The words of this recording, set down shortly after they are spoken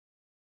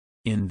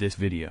In this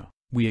video,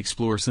 we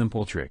explore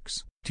simple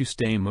tricks to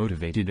stay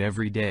motivated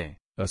every day.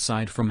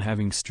 Aside from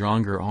having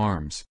stronger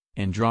arms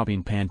and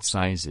dropping pant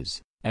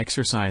sizes,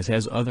 exercise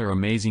has other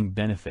amazing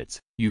benefits.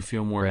 You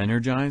feel more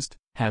energized,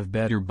 have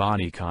better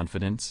body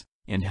confidence,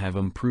 and have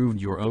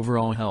improved your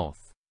overall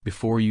health.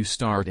 Before you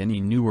start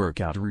any new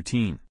workout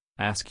routine,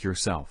 ask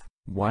yourself,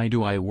 why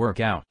do I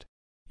work out?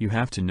 You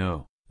have to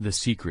know the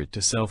secret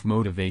to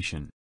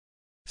self-motivation.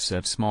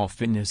 Set small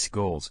fitness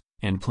goals,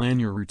 and plan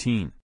your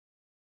routine.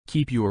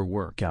 Keep your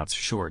workouts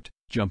short.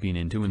 Jumping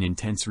into an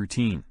intense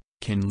routine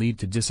can lead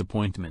to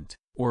disappointment,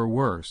 or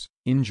worse,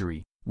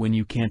 injury, when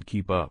you can't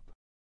keep up.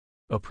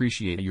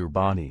 Appreciate your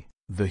body.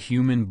 The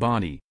human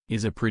body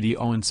is a pretty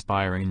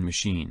awe-inspiring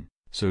machine,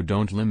 so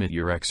don't limit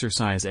your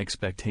exercise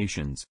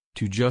expectations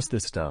to just the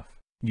stuff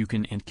you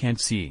can and can't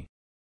see.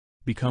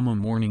 Become a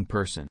morning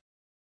person.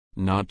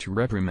 Not to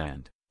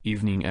reprimand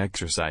evening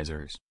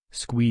exercisers,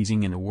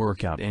 squeezing in a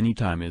workout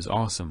anytime is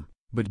awesome,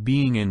 but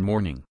being in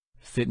morning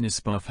fitness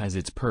buff has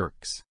its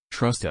perks.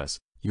 Trust us,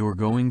 you're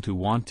going to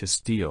want to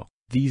steal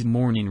these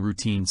morning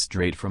routines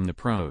straight from the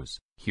pros.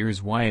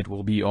 Here's why it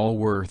will be all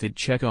worth it.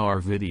 Check our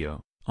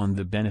video on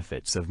the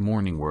benefits of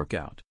morning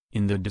workout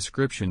in the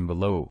description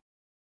below.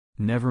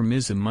 Never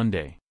miss a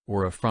Monday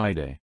or a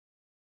Friday.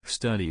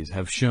 Studies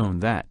have shown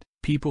that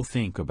people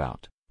think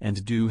about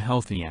and do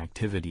healthy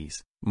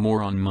activities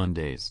more on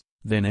Mondays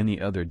than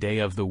any other day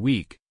of the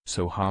week,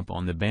 so hop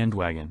on the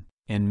bandwagon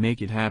and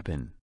make it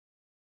happen.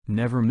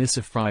 Never miss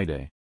a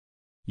Friday.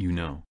 You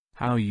know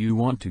how you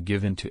want to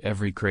give in to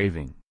every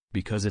craving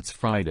because it's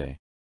Friday.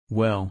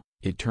 Well,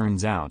 it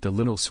turns out a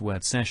little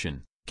sweat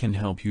session can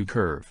help you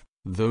curb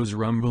those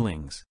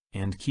rumblings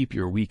and keep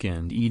your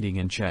weekend eating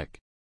in check.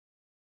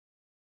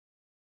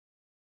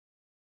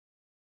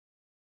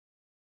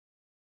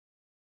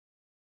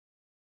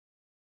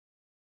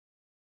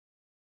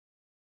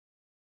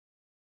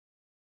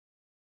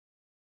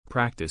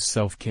 Practice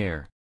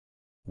self-care.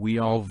 We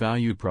all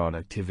value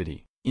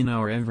productivity in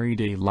our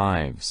everyday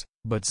lives,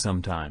 but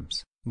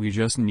sometimes we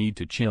just need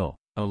to chill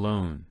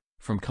alone,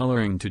 from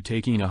coloring to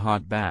taking a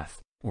hot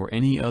bath, or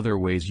any other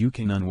ways you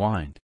can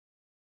unwind.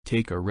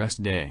 Take a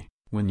rest day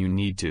when you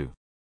need to.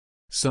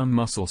 Some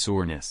muscle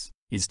soreness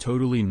is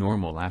totally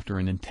normal after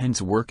an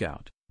intense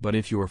workout, but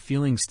if you're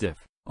feeling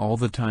stiff all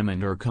the time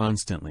and are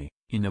constantly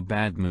in a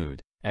bad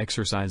mood,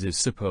 exercise is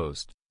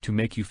supposed to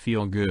make you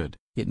feel good.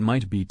 It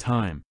might be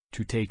time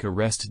to take a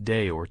rest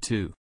day or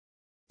two.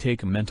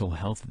 Take a mental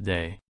health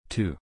day,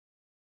 too.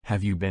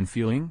 Have you been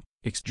feeling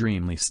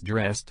extremely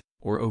stressed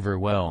or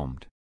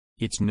overwhelmed?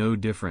 It's no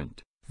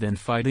different than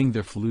fighting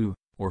the flu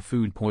or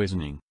food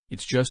poisoning.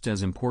 It's just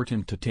as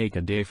important to take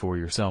a day for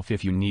yourself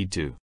if you need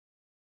to.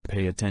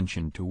 Pay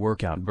attention to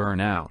workout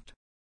burnout.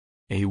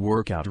 A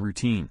workout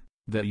routine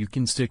that you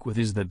can stick with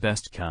is the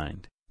best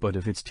kind, but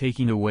if it's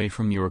taking away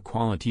from your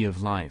quality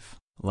of life,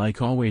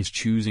 like always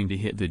choosing to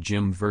hit the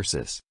gym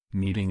versus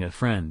meeting a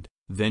friend,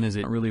 then is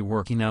it really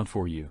working out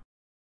for you?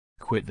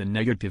 Quit the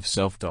negative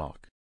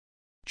self-talk.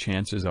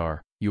 Chances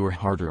are, you're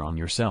harder on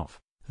yourself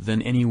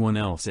than anyone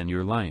else in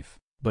your life,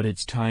 but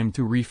it's time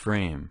to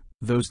reframe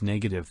those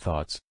negative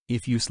thoughts.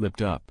 If you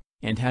slipped up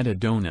and had a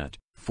donut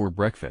for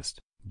breakfast,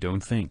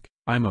 don't think,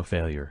 I'm a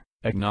failure.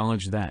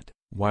 Acknowledge that,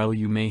 while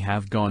you may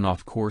have gone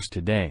off course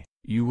today,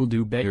 you will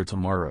do better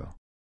tomorrow.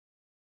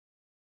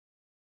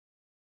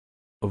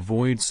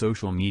 Avoid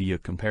social media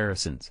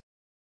comparisons.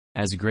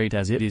 As great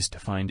as it is to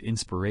find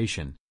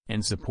inspiration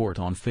and support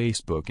on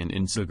Facebook and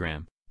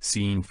Instagram,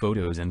 seeing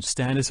photos and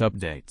status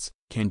updates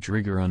can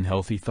trigger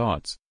unhealthy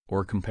thoughts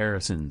or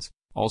comparisons.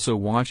 Also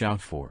watch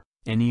out for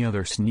any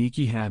other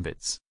sneaky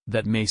habits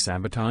that may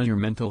sabotage your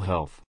mental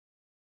health.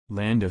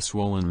 Land a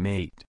swollen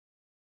mate.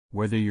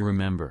 Whether you're a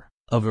member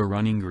of a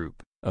running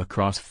group, a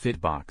CrossFit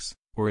box,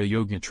 or a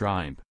yoga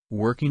tribe,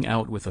 working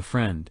out with a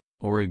friend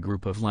or a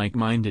group of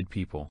like-minded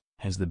people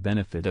has the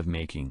benefit of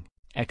making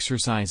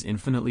exercise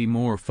infinitely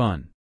more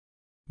fun.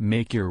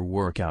 Make your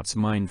workouts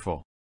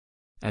mindful.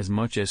 As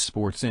much as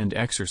sports and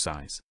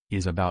exercise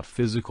is about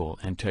physical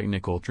and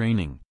technical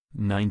training,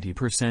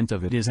 90%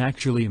 of it is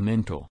actually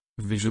mental.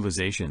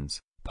 Visualizations,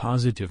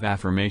 positive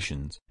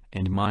affirmations,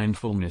 and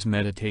mindfulness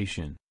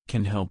meditation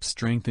can help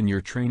strengthen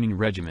your training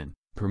regimen.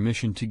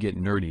 Permission to get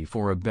nerdy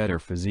for a better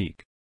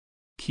physique.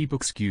 Keep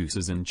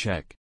excuses in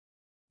check.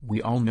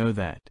 We all know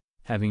that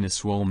having a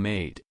swole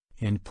mate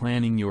and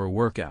planning your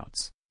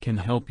workouts can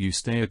help you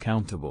stay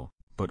accountable,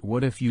 but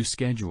what if your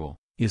schedule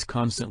is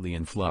constantly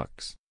in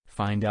flux?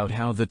 Find out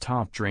how the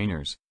top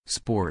trainers,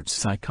 sports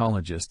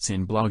psychologists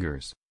and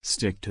bloggers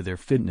stick to their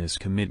fitness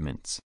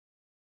commitments.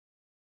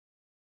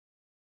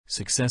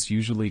 Success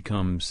usually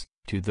comes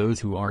to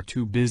those who are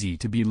too busy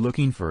to be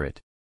looking for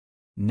it.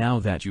 Now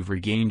that you've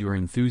regained your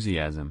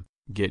enthusiasm,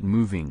 get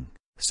moving,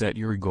 set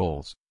your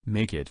goals,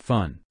 make it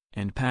fun,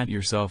 and pat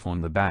yourself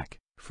on the back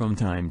from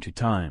time to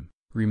time.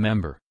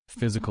 Remember,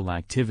 physical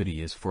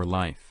activity is for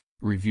life.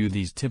 Review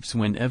these tips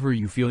whenever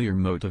you feel your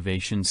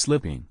motivation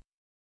slipping.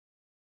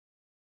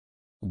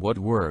 What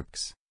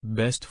works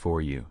best for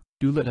you?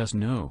 Do let us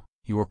know.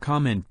 Your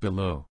comment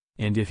below,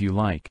 and if you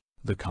like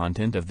the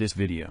content of this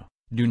video,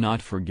 do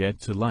not forget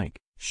to like,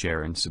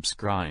 share and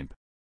subscribe.